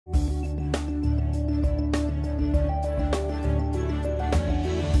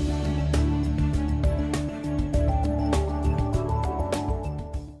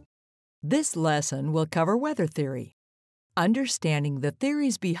This lesson will cover weather theory. Understanding the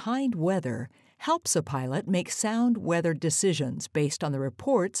theories behind weather helps a pilot make sound weather decisions based on the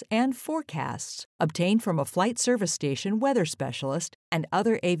reports and forecasts obtained from a flight service station weather specialist and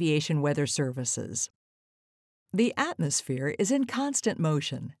other aviation weather services. The atmosphere is in constant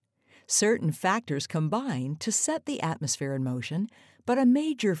motion. Certain factors combine to set the atmosphere in motion, but a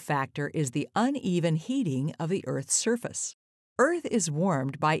major factor is the uneven heating of the Earth's surface. Earth is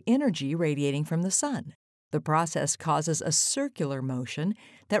warmed by energy radiating from the sun. The process causes a circular motion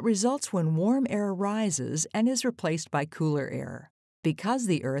that results when warm air rises and is replaced by cooler air. Because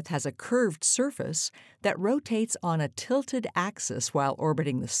the Earth has a curved surface that rotates on a tilted axis while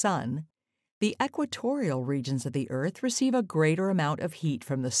orbiting the sun, the equatorial regions of the Earth receive a greater amount of heat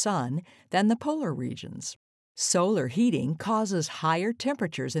from the sun than the polar regions. Solar heating causes higher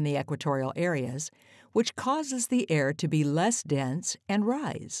temperatures in the equatorial areas, which causes the air to be less dense and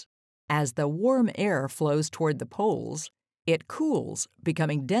rise. As the warm air flows toward the poles, it cools,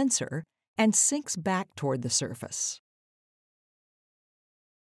 becoming denser, and sinks back toward the surface.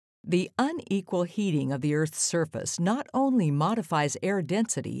 The unequal heating of the Earth's surface not only modifies air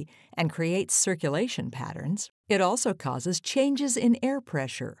density and creates circulation patterns, it also causes changes in air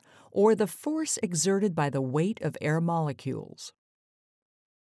pressure, or the force exerted by the weight of air molecules.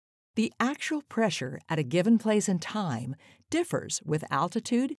 The actual pressure at a given place and time differs with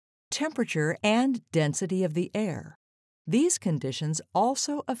altitude, temperature, and density of the air. These conditions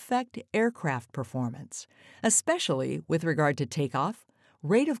also affect aircraft performance, especially with regard to takeoff,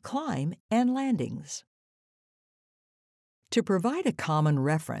 rate of climb, and landings. To provide a common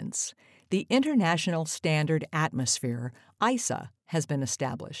reference, the International Standard Atmosphere, ISA, has been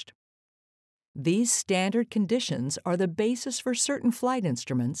established. These standard conditions are the basis for certain flight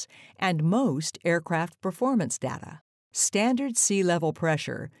instruments and most aircraft performance data. Standard sea level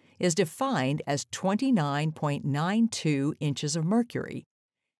pressure is defined as 29.92 inches of mercury,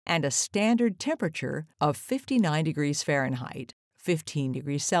 and a standard temperature of 59 degrees Fahrenheit, 15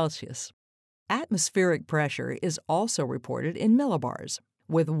 degrees Celsius. Atmospheric pressure is also reported in millibars,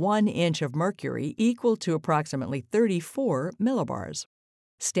 with 1 inch of mercury equal to approximately 34 millibars.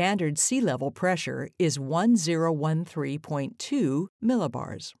 Standard sea level pressure is 1013.2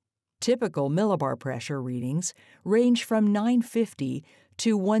 millibars. Typical millibar pressure readings range from 950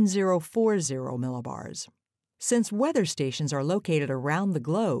 to 1040 millibars. Since weather stations are located around the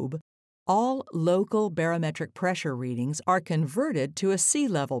globe, all local barometric pressure readings are converted to a sea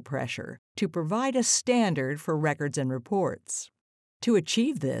level pressure to provide a standard for records and reports. To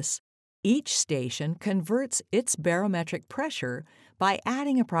achieve this, each station converts its barometric pressure by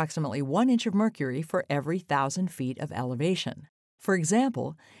adding approximately 1 inch of mercury for every 1,000 feet of elevation. For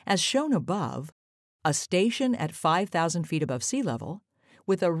example, as shown above, a station at 5,000 feet above sea level,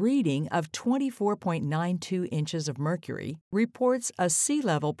 with a reading of 24.92 inches of mercury, reports a sea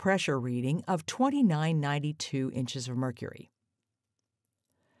level pressure reading of 2992 inches of mercury.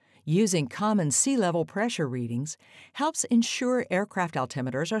 Using common sea level pressure readings helps ensure aircraft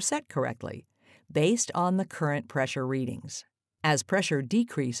altimeters are set correctly, based on the current pressure readings. As pressure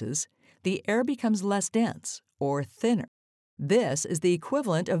decreases, the air becomes less dense, or thinner. This is the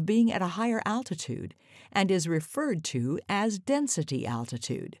equivalent of being at a higher altitude and is referred to as density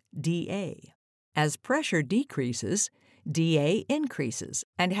altitude, dA. As pressure decreases, dA increases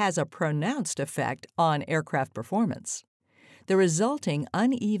and has a pronounced effect on aircraft performance. The resulting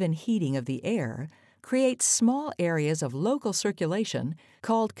uneven heating of the air creates small areas of local circulation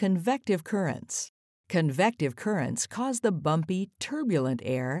called convective currents. Convective currents cause the bumpy, turbulent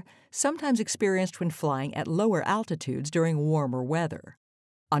air sometimes experienced when flying at lower altitudes during warmer weather.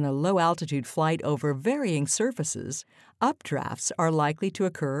 On a low-altitude flight over varying surfaces, updrafts are likely to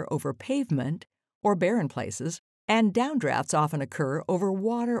occur over pavement or barren places, and downdrafts often occur over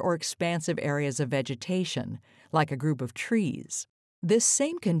water or expansive areas of vegetation, like a group of trees. This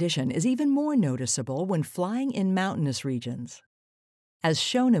same condition is even more noticeable when flying in mountainous regions. As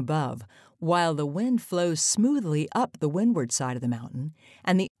shown above, while the wind flows smoothly up the windward side of the mountain,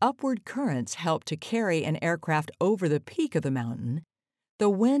 and the upward currents help to carry an aircraft over the peak of the mountain, the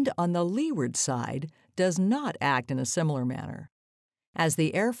wind on the leeward side does not act in a similar manner. As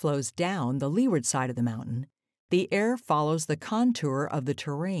the air flows down the leeward side of the mountain, the air follows the contour of the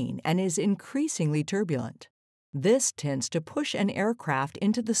terrain and is increasingly turbulent. This tends to push an aircraft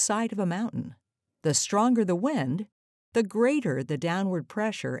into the side of a mountain. The stronger the wind, the greater the downward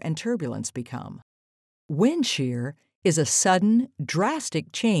pressure and turbulence become. Wind shear is a sudden,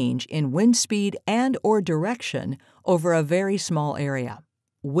 drastic change in wind speed and/or direction over a very small area.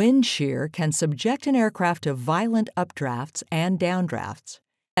 Wind shear can subject an aircraft to violent updrafts and downdrafts,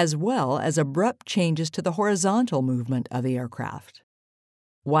 as well as abrupt changes to the horizontal movement of the aircraft.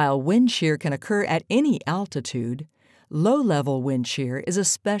 While wind shear can occur at any altitude, low-level wind shear is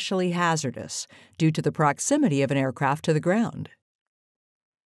especially hazardous due to the proximity of an aircraft to the ground.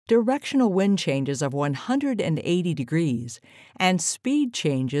 Directional wind changes of 180 degrees and speed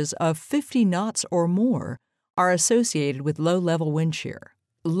changes of 50 knots or more are associated with low-level wind shear.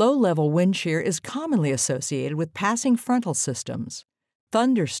 Low-level wind shear is commonly associated with passing frontal systems,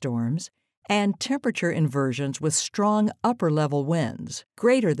 thunderstorms, and temperature inversions with strong upper-level winds,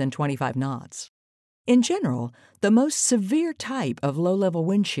 greater than 25 knots. In general, the most severe type of low-level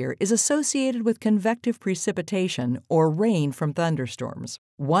wind shear is associated with convective precipitation or rain from thunderstorms.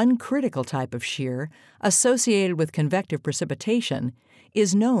 One critical type of shear associated with convective precipitation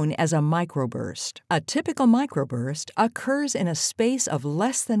is known as a microburst. A typical microburst occurs in a space of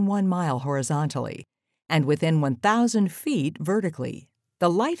less than 1 mile horizontally and within 1,000 feet vertically. The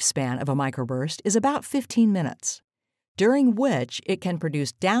lifespan of a microburst is about 15 minutes, during which it can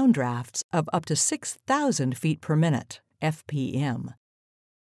produce downdrafts of up to 6,000 feet per minute, (FPM).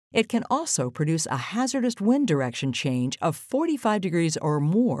 It can also produce a hazardous wind direction change of 45 degrees or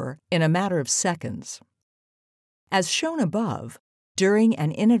more in a matter of seconds. As shown above, during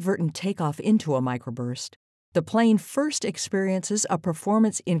an inadvertent takeoff into a microburst, the plane first experiences a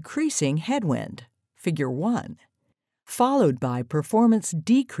performance-increasing headwind, Figure 1, followed by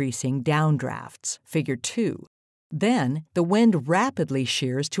performance-decreasing downdrafts, Figure 2. Then, the wind rapidly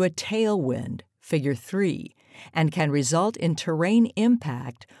shears to a tailwind, Figure 3, and can result in terrain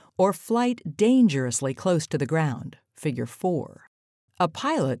impact or flight dangerously close to the ground, Figure 4. A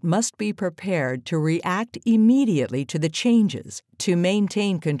pilot must be prepared to react immediately to the changes to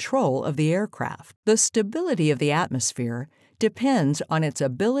maintain control of the aircraft. The stability of the atmosphere depends on its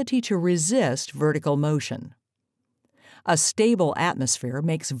ability to resist vertical motion. A stable atmosphere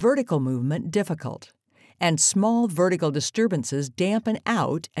makes vertical movement difficult, and small vertical disturbances dampen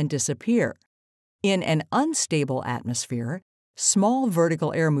out and disappear. In an unstable atmosphere, small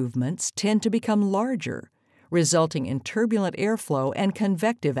vertical air movements tend to become larger, resulting in turbulent airflow and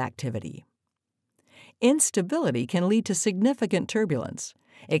convective activity. Instability can lead to significant turbulence,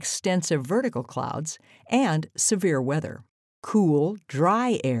 extensive vertical clouds, and severe weather. Cool,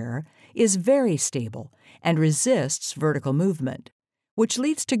 dry air is very stable and resists vertical movement, which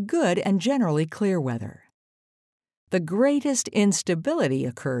leads to good and generally clear weather. The greatest instability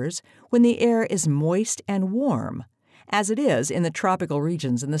occurs when the air is moist and warm, as it is in the tropical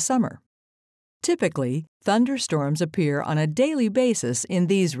regions in the summer. Typically, thunderstorms appear on a daily basis in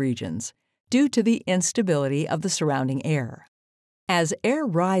these regions due to the instability of the surrounding air. As air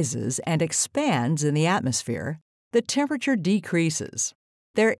rises and expands in the atmosphere, the temperature decreases.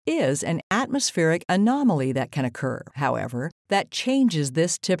 There is an atmospheric anomaly that can occur, however, that changes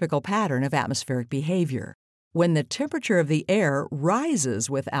this typical pattern of atmospheric behavior. When the temperature of the air rises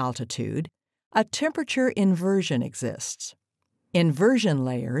with altitude, a temperature inversion exists. Inversion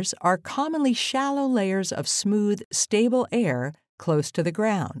layers are commonly shallow layers of smooth, stable air close to the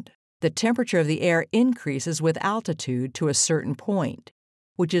ground. The temperature of the air increases with altitude to a certain point,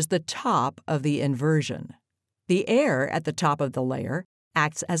 which is the top of the inversion. The air at the top of the layer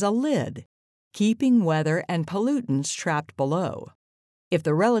acts as a lid, keeping weather and pollutants trapped below. If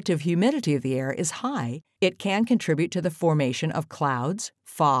the relative humidity of the air is high, it can contribute to the formation of clouds,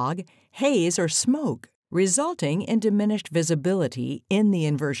 fog, haze, or smoke, resulting in diminished visibility in the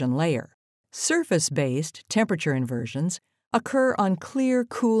inversion layer. Surface-based temperature inversions occur on clear,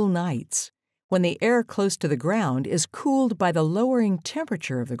 cool nights, when the air close to the ground is cooled by the lowering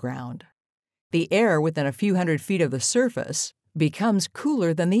temperature of the ground. The air within a few hundred feet of the surface becomes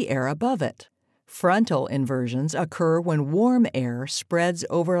cooler than the air above it. Frontal inversions occur when warm air spreads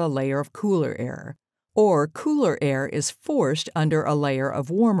over a layer of cooler air, or cooler air is forced under a layer of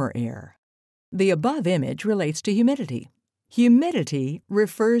warmer air. The above image relates to humidity. Humidity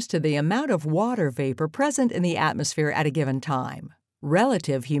refers to the amount of water vapor present in the atmosphere at a given time.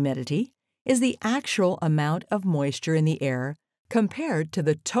 Relative humidity is the actual amount of moisture in the air compared to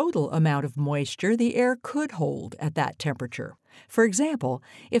the total amount of moisture the air could hold at that temperature. For example,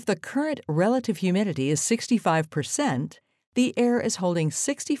 if the current relative humidity is 65%, the air is holding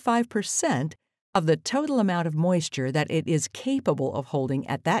 65% of the total amount of moisture that it is capable of holding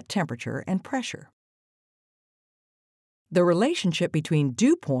at that temperature and pressure. The relationship between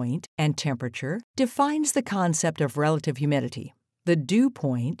dew point and temperature defines the concept of relative humidity. The dew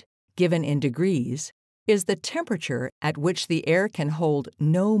point, given in degrees, is the temperature at which the air can hold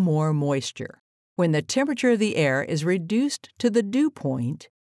no more moisture. When the temperature of the air is reduced to the dew point,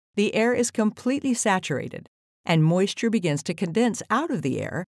 the air is completely saturated, and moisture begins to condense out of the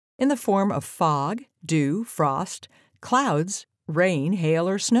air in the form of fog, dew, frost, clouds, rain, hail,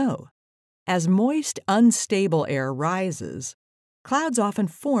 or snow. As moist, unstable air rises, clouds often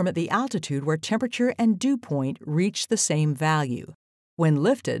form at the altitude where temperature and dew point reach the same value. When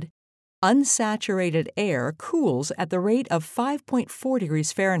lifted, unsaturated air cools at the rate of 5.4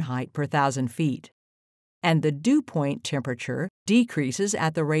 degrees Fahrenheit per 1,000 feet, and the dew point temperature decreases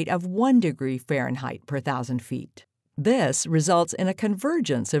at the rate of 1 degree Fahrenheit per 1,000 feet. This results in a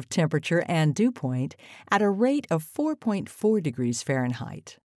convergence of temperature and dew point at a rate of 4.4 degrees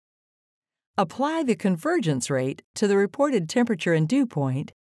Fahrenheit. Apply the convergence rate to the reported temperature and dew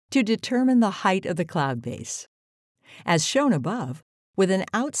point to determine the height of the cloud base. As shown above, with an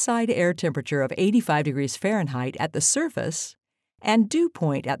outside air temperature of 85 degrees Fahrenheit at the surface and dew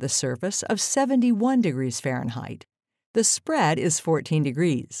point at the surface of 71 degrees Fahrenheit, the spread is 14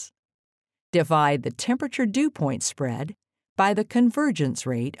 degrees. Divide the temperature-dew point spread by the convergence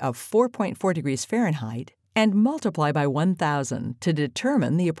rate of 4.4 degrees Fahrenheit and multiply by 1,000 to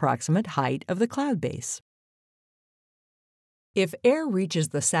determine the approximate height of the cloud base. If air reaches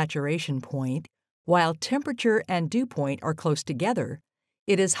the saturation point while temperature and dew point are close together,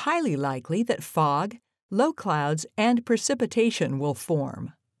 it is highly likely that fog, low clouds, and precipitation will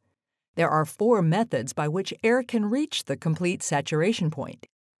form. There are 4 methods by which air can reach the complete saturation point.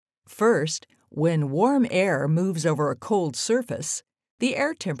 First, when warm air moves over a cold surface, the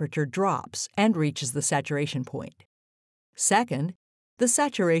air temperature drops and reaches the saturation point. Second, the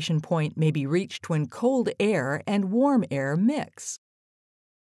saturation point may be reached when cold air and warm air mix.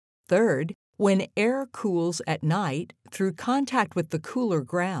 Third, when air cools at night through contact with the cooler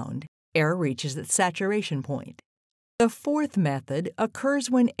ground, air reaches its saturation point. The fourth method occurs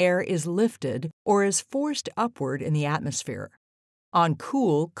when air is lifted or is forced upward in the atmosphere. On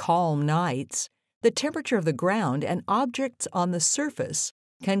cool, calm nights, the temperature of the ground and objects on the surface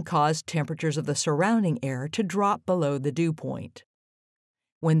can cause temperatures of the surrounding air to drop below the dew point.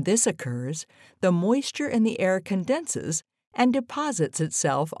 When this occurs, the moisture in the air condenses and deposits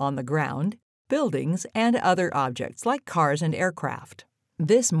itself on the ground, buildings, and other objects like cars and aircraft.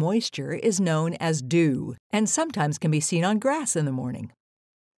 This moisture is known as dew and sometimes can be seen on grass in the morning.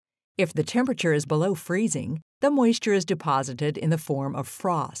 If the temperature is below freezing, the moisture is deposited in the form of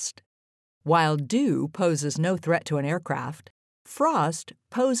frost. While dew poses no threat to an aircraft, frost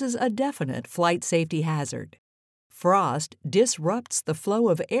poses a definite flight safety hazard. Frost disrupts the flow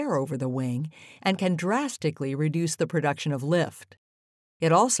of air over the wing and can drastically reduce the production of lift.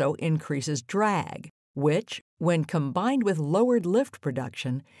 It also increases drag, which, when combined with lowered lift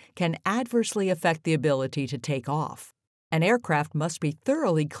production, can adversely affect the ability to take off. An aircraft must be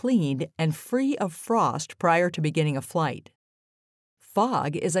thoroughly cleaned and free of frost prior to beginning a flight.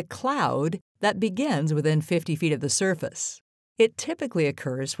 Fog is a cloud that begins within 50 feet of the surface. It typically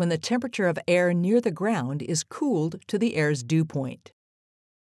occurs when the temperature of air near the ground is cooled to the air's dew point.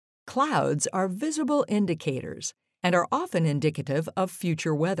 Clouds are visible indicators and are often indicative of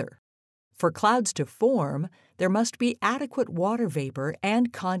future weather. For clouds to form, there must be adequate water vapor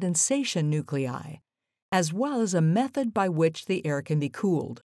and condensation nuclei, as well as a method by which the air can be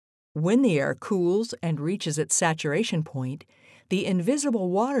cooled. When the air cools and reaches its saturation point, the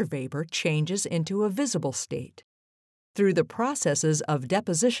invisible water vapor changes into a visible state. Through the processes of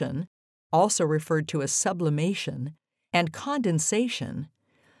deposition, also referred to as sublimation, and condensation,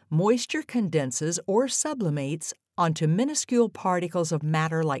 moisture condenses or sublimates onto minuscule particles of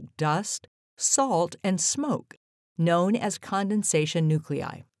matter like dust, salt, and smoke, known as condensation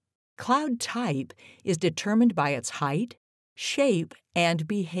nuclei. Cloud type is determined by its height, shape, and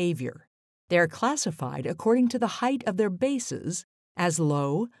behavior. They are classified according to the height of their bases as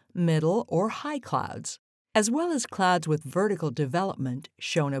low, middle, or high clouds, as well as clouds with vertical development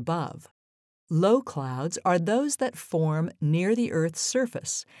shown above. Low clouds are those that form near the Earth's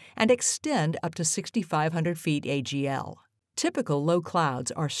surface and extend up to 6,500 feet AGL. Typical low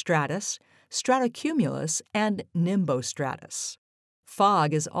clouds are stratus, stratocumulus, and nimbostratus.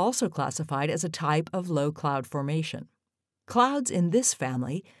 Fog is also classified as a type of low cloud formation. Clouds in this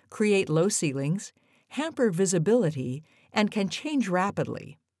family create low ceilings, hamper visibility, and can change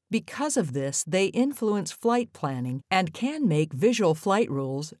rapidly. Because of this, they influence flight planning and can make visual flight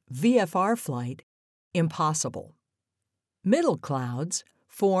rules, VFR flight, impossible. Middle clouds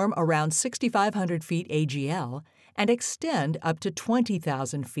form around 6,500 feet AGL and extend up to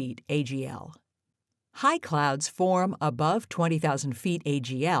 20,000 feet AGL. High clouds form above 20,000 feet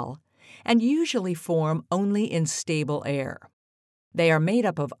AGL and usually form only in stable air. They are made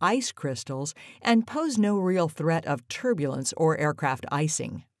up of ice crystals and pose no real threat of turbulence or aircraft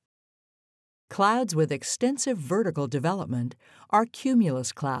icing. Clouds with extensive vertical development are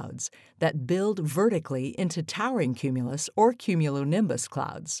cumulus clouds that build vertically into towering cumulus or cumulonimbus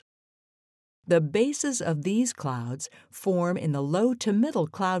clouds. The bases of these clouds form in the low to middle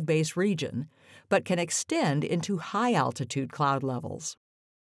cloud base region, but can extend into high-altitude cloud levels.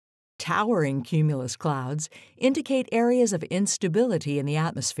 Towering cumulus clouds indicate areas of instability in the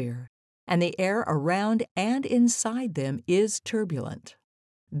atmosphere, and the air around and inside them is turbulent.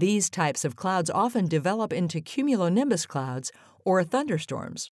 These types of clouds often develop into cumulonimbus clouds or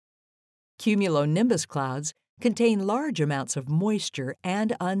thunderstorms. Cumulonimbus clouds contain large amounts of moisture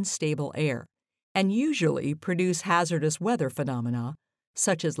and unstable air, and usually produce hazardous weather phenomena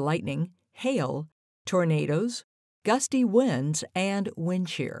such as lightning, hail, tornadoes, gusty winds, and wind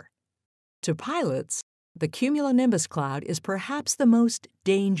shear. To pilots, the cumulonimbus cloud is perhaps the most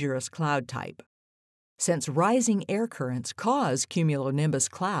dangerous cloud type. Since rising air currents cause cumulonimbus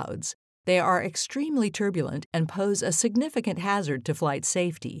clouds, they are extremely turbulent and pose a significant hazard to flight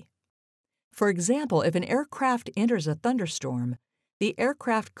safety. For example, if an aircraft enters a thunderstorm, the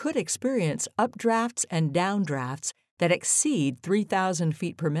aircraft could experience updrafts and downdrafts that exceed 3,000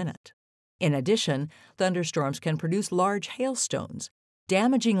 feet per minute. In addition, thunderstorms can produce large hailstones,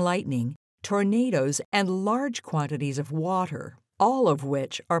 damaging lightning, tornadoes, and large quantities of water, all of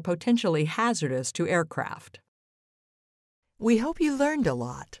which are potentially hazardous to aircraft. We hope you learned a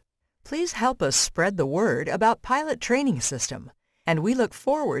lot. Please help us spread the word about Pilot Training System, and we look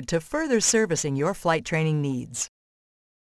forward to further servicing your flight training needs.